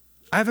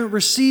 I haven't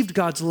received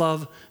God's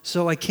love,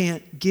 so I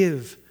can't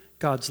give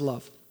God's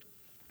love.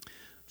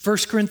 1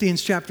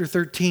 Corinthians chapter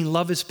 13,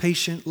 love is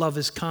patient, love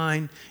is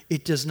kind.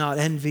 It does not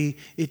envy,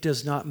 it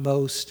does not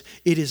boast,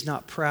 it is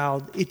not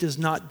proud, it does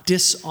not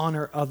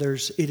dishonor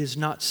others, it is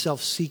not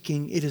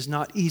self-seeking, it is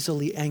not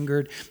easily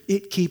angered,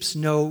 it keeps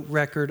no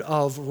record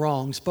of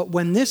wrongs. But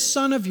when this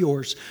son of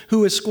yours,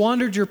 who has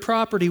squandered your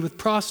property with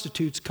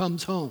prostitutes,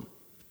 comes home,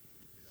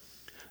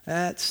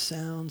 that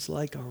sounds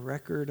like a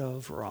record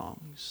of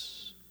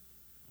wrongs.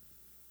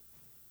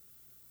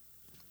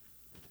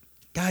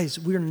 Guys,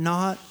 we're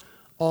not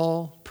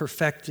all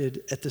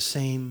perfected at the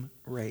same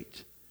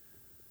rate.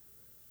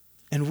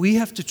 And we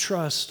have to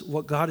trust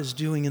what God is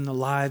doing in the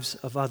lives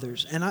of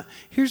others. And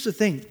here's the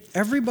thing.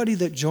 Everybody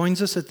that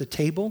joins us at the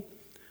table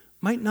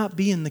might not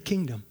be in the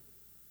kingdom.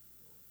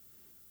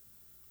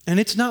 And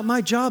it's not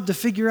my job to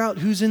figure out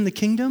who's in the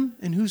kingdom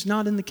and who's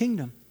not in the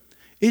kingdom.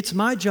 It's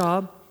my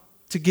job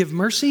to give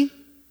mercy.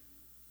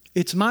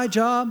 It's my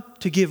job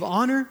to give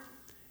honor.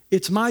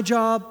 It's my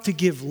job to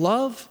give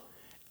love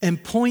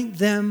and point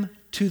them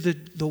to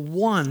the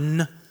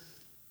one,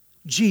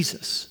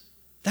 Jesus.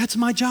 That's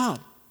my job.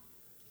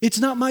 It's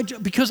not my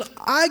job because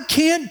I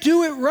can't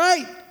do it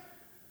right.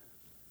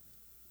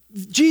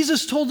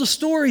 Jesus told a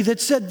story that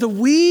said the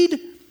weed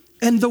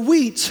and the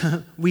wheat,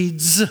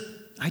 weeds,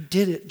 I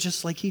did it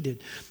just like he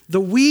did. The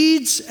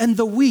weeds and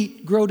the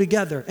wheat grow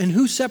together. And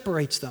who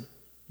separates them?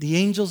 The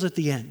angels at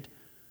the end.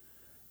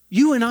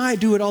 You and I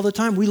do it all the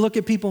time. We look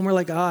at people and we're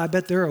like, I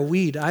bet they're a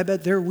weed. I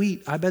bet they're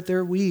wheat. I bet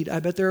they're a weed.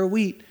 I bet they're a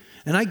wheat.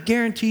 And I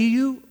guarantee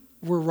you,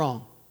 we're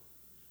wrong.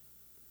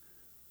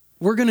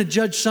 We're going to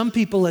judge some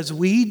people as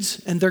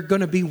weeds, and they're going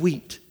to be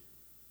wheat.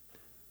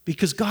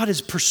 Because God is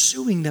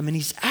pursuing them, and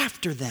He's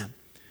after them.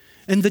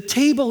 And the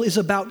table is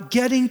about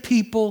getting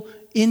people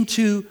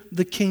into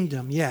the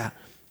kingdom. Yeah,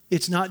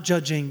 it's not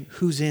judging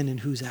who's in and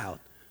who's out.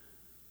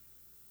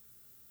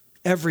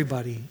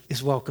 Everybody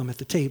is welcome at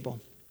the table.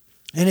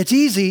 And it's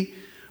easy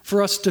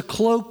for us to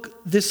cloak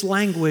this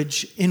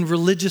language in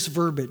religious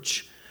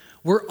verbiage.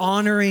 We're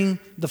honoring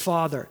the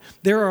Father.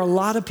 There are a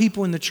lot of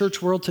people in the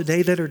church world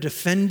today that are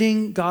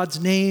defending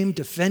God's name,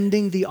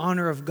 defending the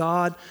honor of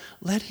God.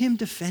 Let Him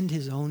defend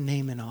His own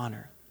name and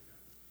honor.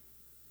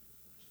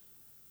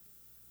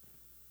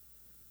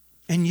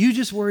 And you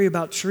just worry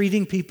about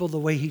treating people the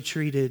way He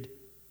treated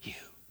you.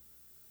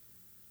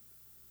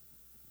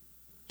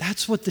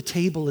 That's what the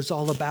table is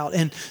all about.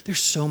 And there's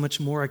so much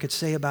more I could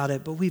say about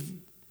it, but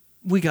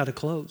we got to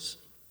close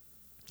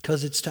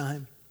because it's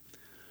time.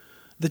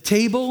 The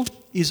table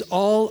is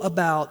all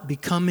about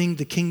becoming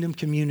the kingdom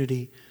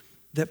community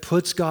that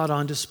puts God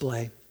on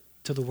display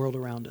to the world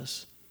around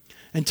us.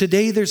 And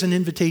today there's an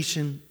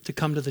invitation to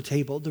come to the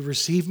table, to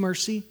receive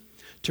mercy,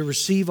 to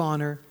receive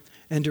honor,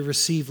 and to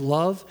receive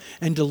love,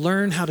 and to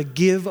learn how to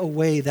give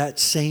away that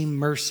same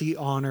mercy,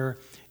 honor,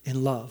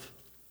 and love.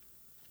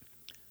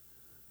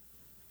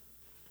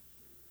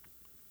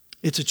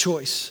 It's a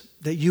choice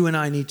that you and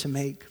I need to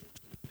make.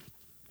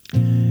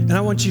 And I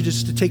want you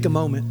just to take a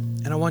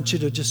moment, and I want you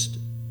to just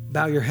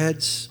bow your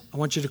heads. I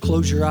want you to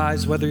close your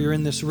eyes, whether you're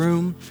in this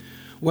room,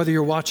 whether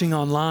you're watching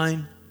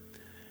online.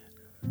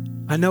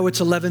 I know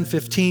it's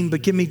 11:15,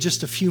 but give me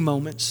just a few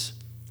moments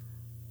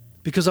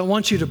because I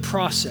want you to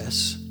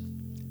process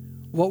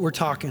what we're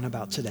talking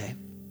about today.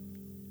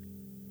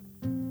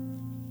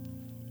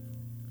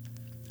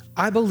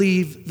 I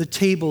believe the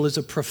table is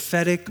a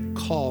prophetic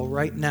call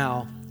right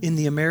now in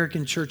the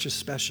American church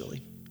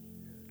especially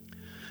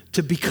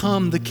to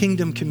become the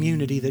kingdom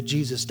community that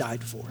Jesus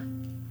died for.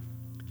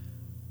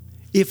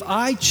 If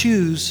I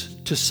choose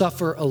to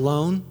suffer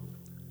alone,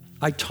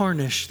 I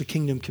tarnish the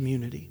kingdom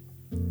community.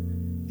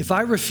 If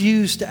I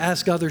refuse to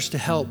ask others to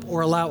help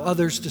or allow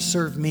others to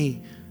serve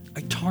me,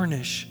 I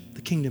tarnish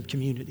the kingdom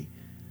community.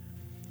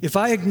 If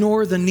I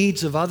ignore the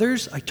needs of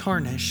others, I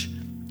tarnish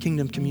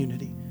kingdom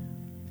community.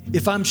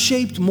 If I'm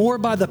shaped more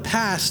by the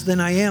past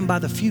than I am by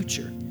the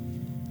future,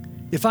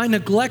 if I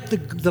neglect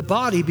the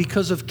body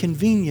because of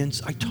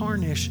convenience, I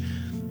tarnish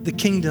the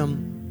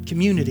kingdom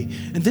community.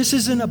 And this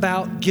isn't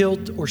about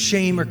guilt or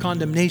shame or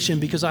condemnation,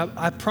 because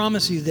I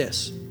promise you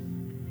this.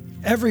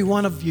 Every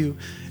one of you,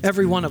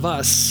 every one of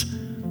us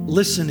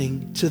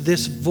listening to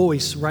this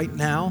voice right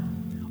now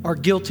are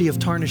guilty of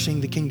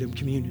tarnishing the kingdom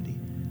community.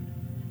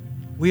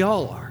 We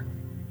all are.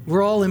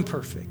 We're all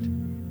imperfect.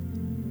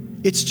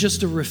 It's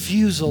just a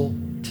refusal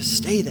to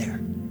stay there.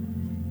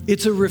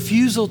 It's a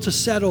refusal to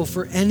settle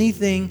for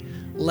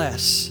anything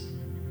less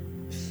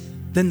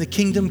than the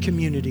kingdom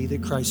community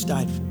that Christ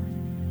died for.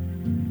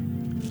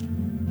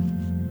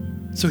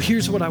 So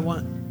here's what I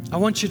want. I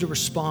want you to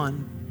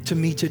respond to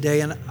me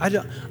today. And I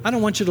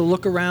don't want you to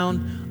look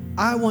around.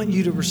 I want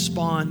you to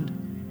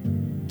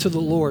respond to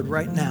the Lord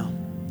right now.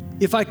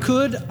 If I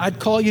could, I'd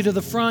call you to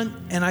the front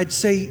and I'd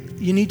say,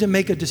 you need to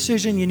make a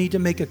decision. You need to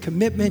make a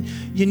commitment.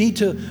 You need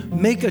to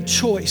make a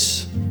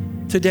choice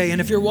today. And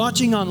if you're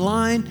watching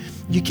online,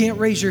 you can't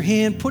raise your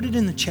hand, put it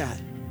in the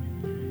chat.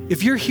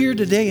 If you're here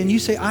today and you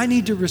say, I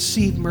need to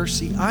receive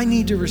mercy, I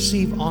need to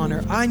receive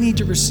honor, I need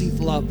to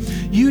receive love,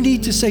 you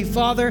need to say,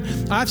 Father,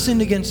 I've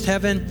sinned against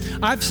heaven,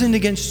 I've sinned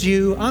against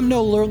you, I'm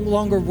no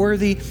longer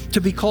worthy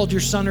to be called your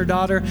son or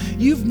daughter.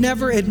 You've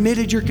never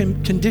admitted your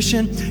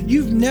condition.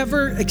 You've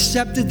never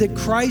accepted that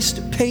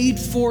Christ paid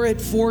for it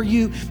for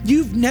you.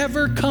 You've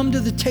never come to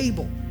the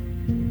table.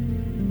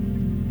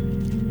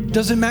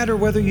 Doesn't matter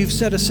whether you've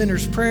said a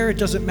sinner's prayer. It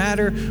doesn't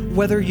matter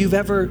whether you've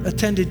ever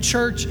attended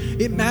church.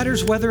 It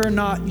matters whether or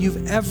not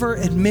you've ever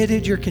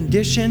admitted your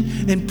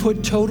condition and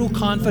put total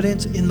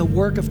confidence in the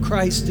work of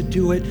Christ to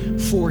do it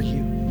for you.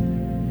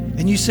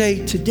 And you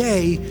say,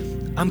 today,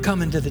 I'm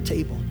coming to the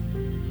table.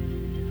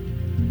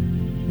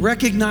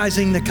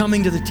 Recognizing that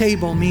coming to the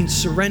table means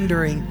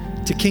surrendering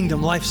to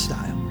kingdom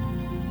lifestyle.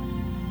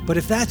 But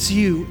if that's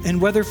you,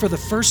 and whether for the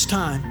first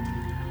time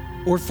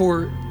or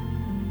for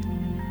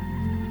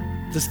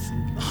the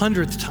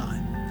 100th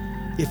time,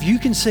 if you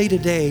can say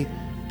today,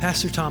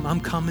 Pastor Tom, I'm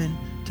coming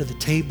to the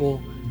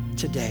table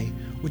today,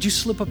 would you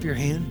slip up your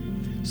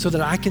hand so that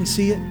I can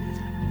see it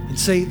and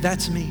say,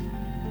 that's me,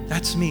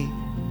 that's me,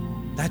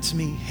 that's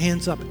me,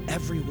 hands up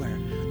everywhere.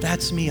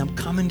 That's me, I'm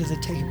coming to the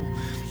table.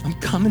 I'm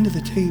coming to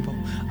the table.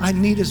 I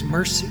need his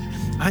mercy.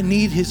 I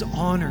need his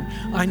honor.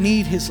 I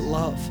need his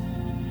love.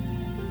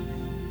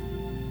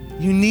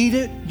 You need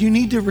it. You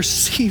need to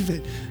receive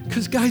it.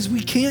 Because guys,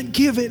 we can't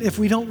give it if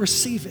we don't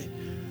receive it.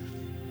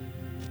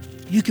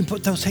 You can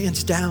put those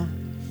hands down.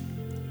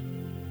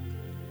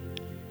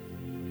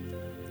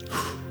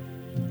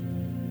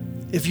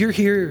 If you're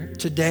here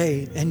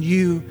today and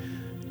you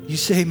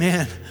say,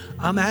 man,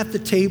 I'm at the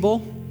table,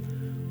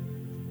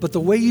 but the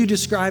way you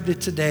described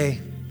it today,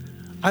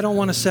 I don't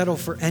want to settle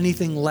for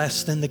anything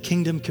less than the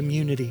kingdom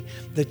community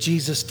that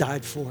Jesus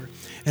died for.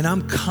 And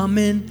I'm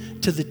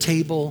coming to the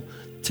table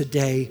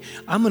today.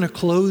 I'm going to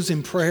close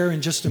in prayer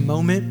in just a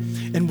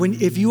moment. And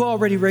if you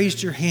already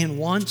raised your hand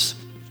once,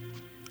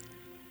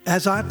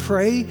 as I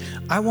pray,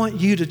 I want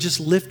you to just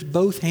lift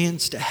both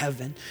hands to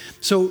heaven.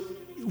 So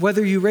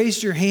whether you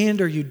raised your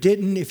hand or you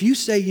didn't, if you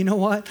say, you know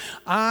what,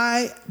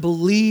 I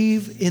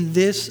believe in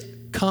this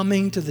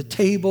coming to the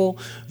table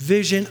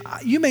vision.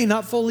 You may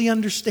not fully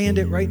understand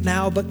it right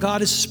now, but God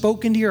has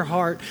spoken to your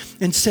heart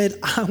and said,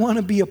 I want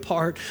to be a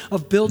part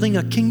of building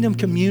a kingdom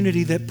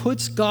community that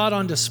puts God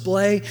on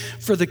display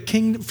for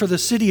the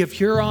city of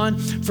Huron,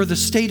 for the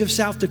state of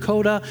South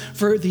Dakota,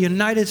 for the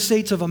United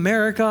States of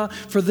America,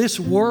 for this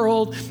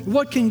world.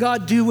 What can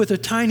God do with a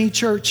tiny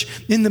church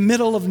in the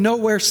middle of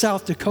nowhere,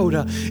 South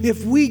Dakota?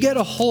 If we get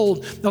a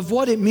hold of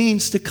what it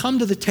means to come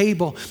to the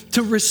table,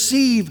 to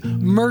receive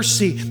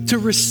mercy, to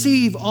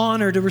receive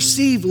honor, to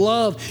receive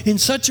love in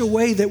such a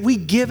way that we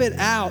give it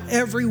out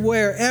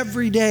everywhere,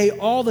 every day,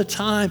 all the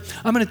time.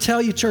 I'm going to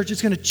tell you, church,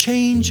 it's going to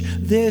change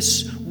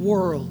this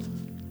world.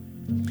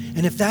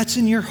 And if that's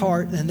in your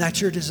heart and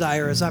that's your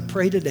desire, as I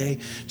pray today,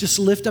 just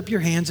lift up your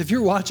hands. If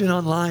you're watching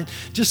online,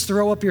 just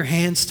throw up your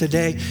hands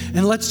today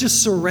and let's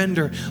just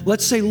surrender.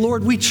 Let's say,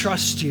 Lord, we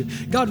trust you.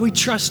 God, we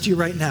trust you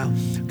right now.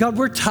 God,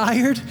 we're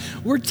tired.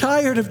 We're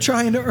tired of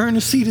trying to earn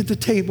a seat at the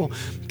table.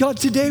 God,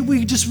 today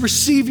we just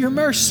receive your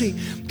mercy.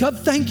 God,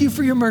 thank you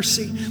for your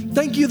mercy.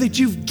 Thank you that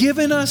you've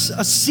given us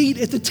a seat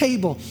at the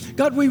table.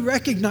 God, we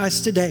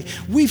recognize today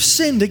we've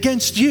sinned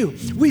against you.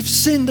 We've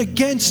sinned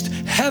against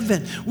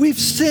heaven. We've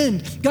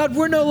sinned. God,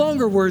 we're no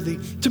longer worthy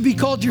to be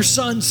called your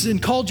sons and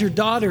called your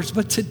daughters,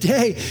 but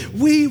today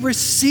we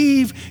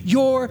receive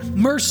your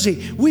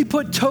mercy. We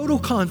put total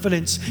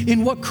confidence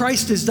in what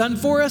Christ has done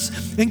for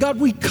us. And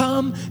God, we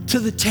come to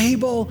the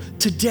table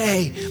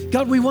today.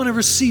 God, we want to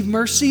receive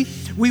mercy.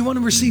 We want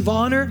to receive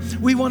honor.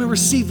 We want to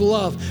receive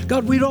love.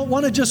 God, we don't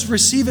want to just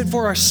receive it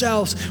for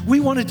ourselves.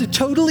 We want it to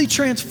totally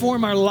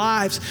transform our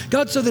lives,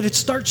 God, so that it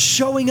starts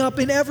showing up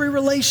in every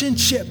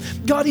relationship.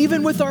 God,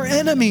 even with our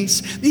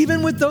enemies,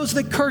 even with those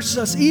that curse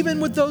us, even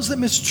with those that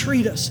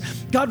mistreat us.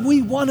 God,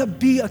 we want to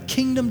be a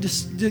kingdom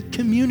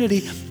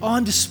community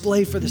on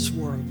display for this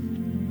world.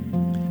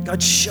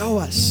 God, show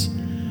us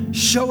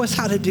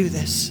how to do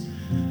this.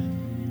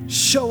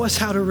 Show us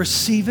how to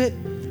receive it.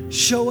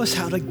 Show us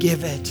how to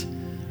give it.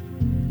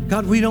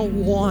 God, we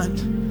don't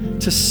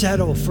want to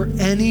settle for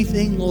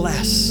anything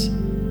less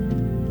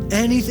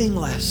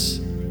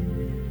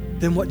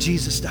than what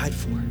Jesus died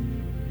for.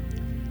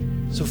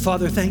 So,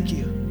 Father, thank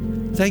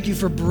you. Thank you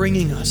for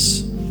bringing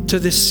us to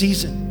this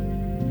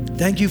season.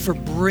 Thank you for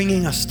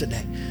bringing us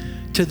today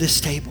to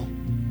this table.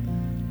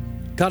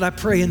 God, I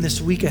pray in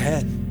this week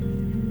ahead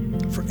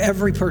for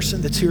every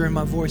person that's hearing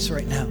my voice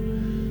right now,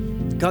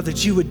 God,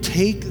 that you would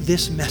take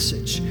this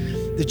message,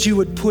 that you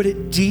would put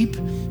it deep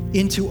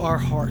into our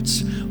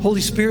hearts.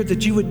 Holy Spirit,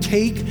 that you would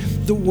take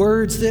the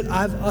words that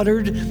I've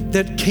uttered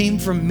that came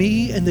from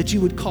me and that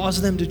you would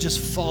cause them to just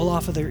fall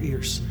off of their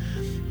ears.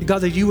 And God,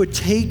 that you would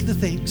take the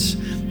things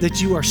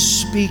that you are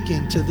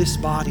speaking to this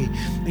body,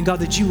 and God,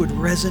 that you would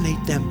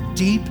resonate them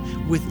deep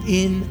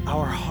within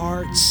our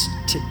hearts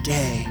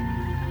today.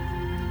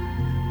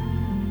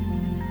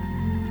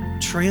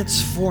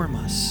 Transform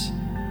us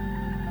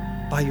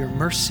by your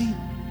mercy,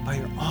 by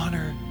your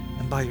honor,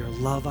 and by your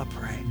love, I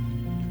pray.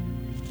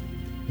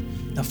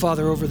 Now,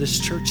 Father, over this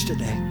church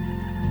today,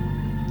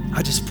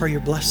 I just pray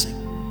your blessing.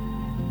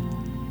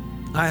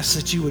 I ask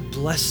that you would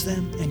bless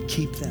them and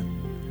keep them.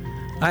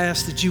 I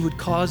ask that you would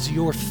cause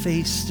your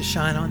face to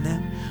shine on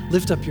them,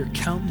 lift up your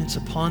countenance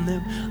upon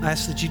them. I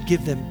ask that you'd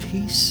give them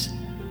peace.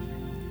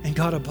 And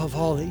God, above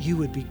all, that you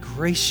would be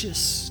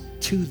gracious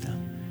to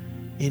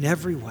them in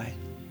every way,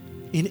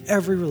 in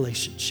every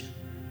relationship.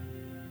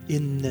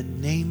 In the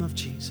name of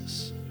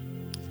Jesus,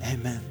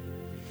 amen.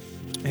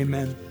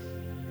 Amen.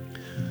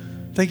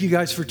 Thank you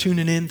guys for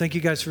tuning in. Thank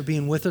you guys for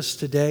being with us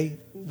today.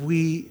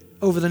 We,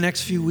 over the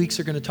next few weeks,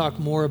 are going to talk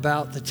more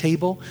about the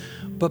table.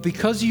 But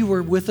because you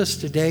were with us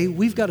today,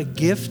 we've got a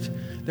gift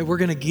that we're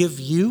going to give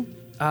you.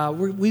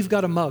 We've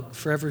got a mug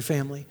for every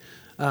family.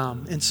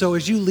 And so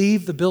as you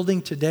leave the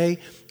building today,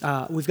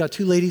 we've got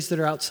two ladies that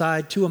are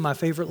outside, two of my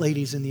favorite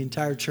ladies in the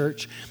entire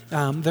church.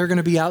 They're going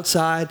to be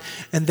outside,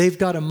 and they've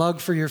got a mug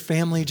for your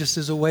family just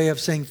as a way of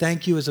saying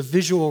thank you, as a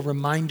visual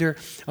reminder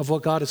of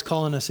what God is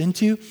calling us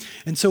into.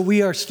 And so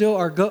we are still,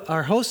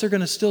 our hosts are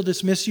going to still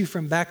dismiss you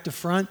from back to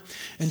front.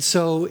 And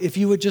so if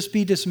you would just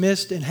be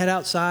dismissed and head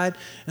outside,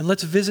 and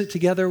let's visit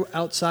together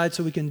outside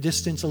so we can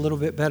distance a little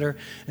bit better.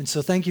 And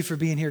so thank you for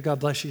being here. God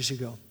bless you as you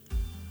go.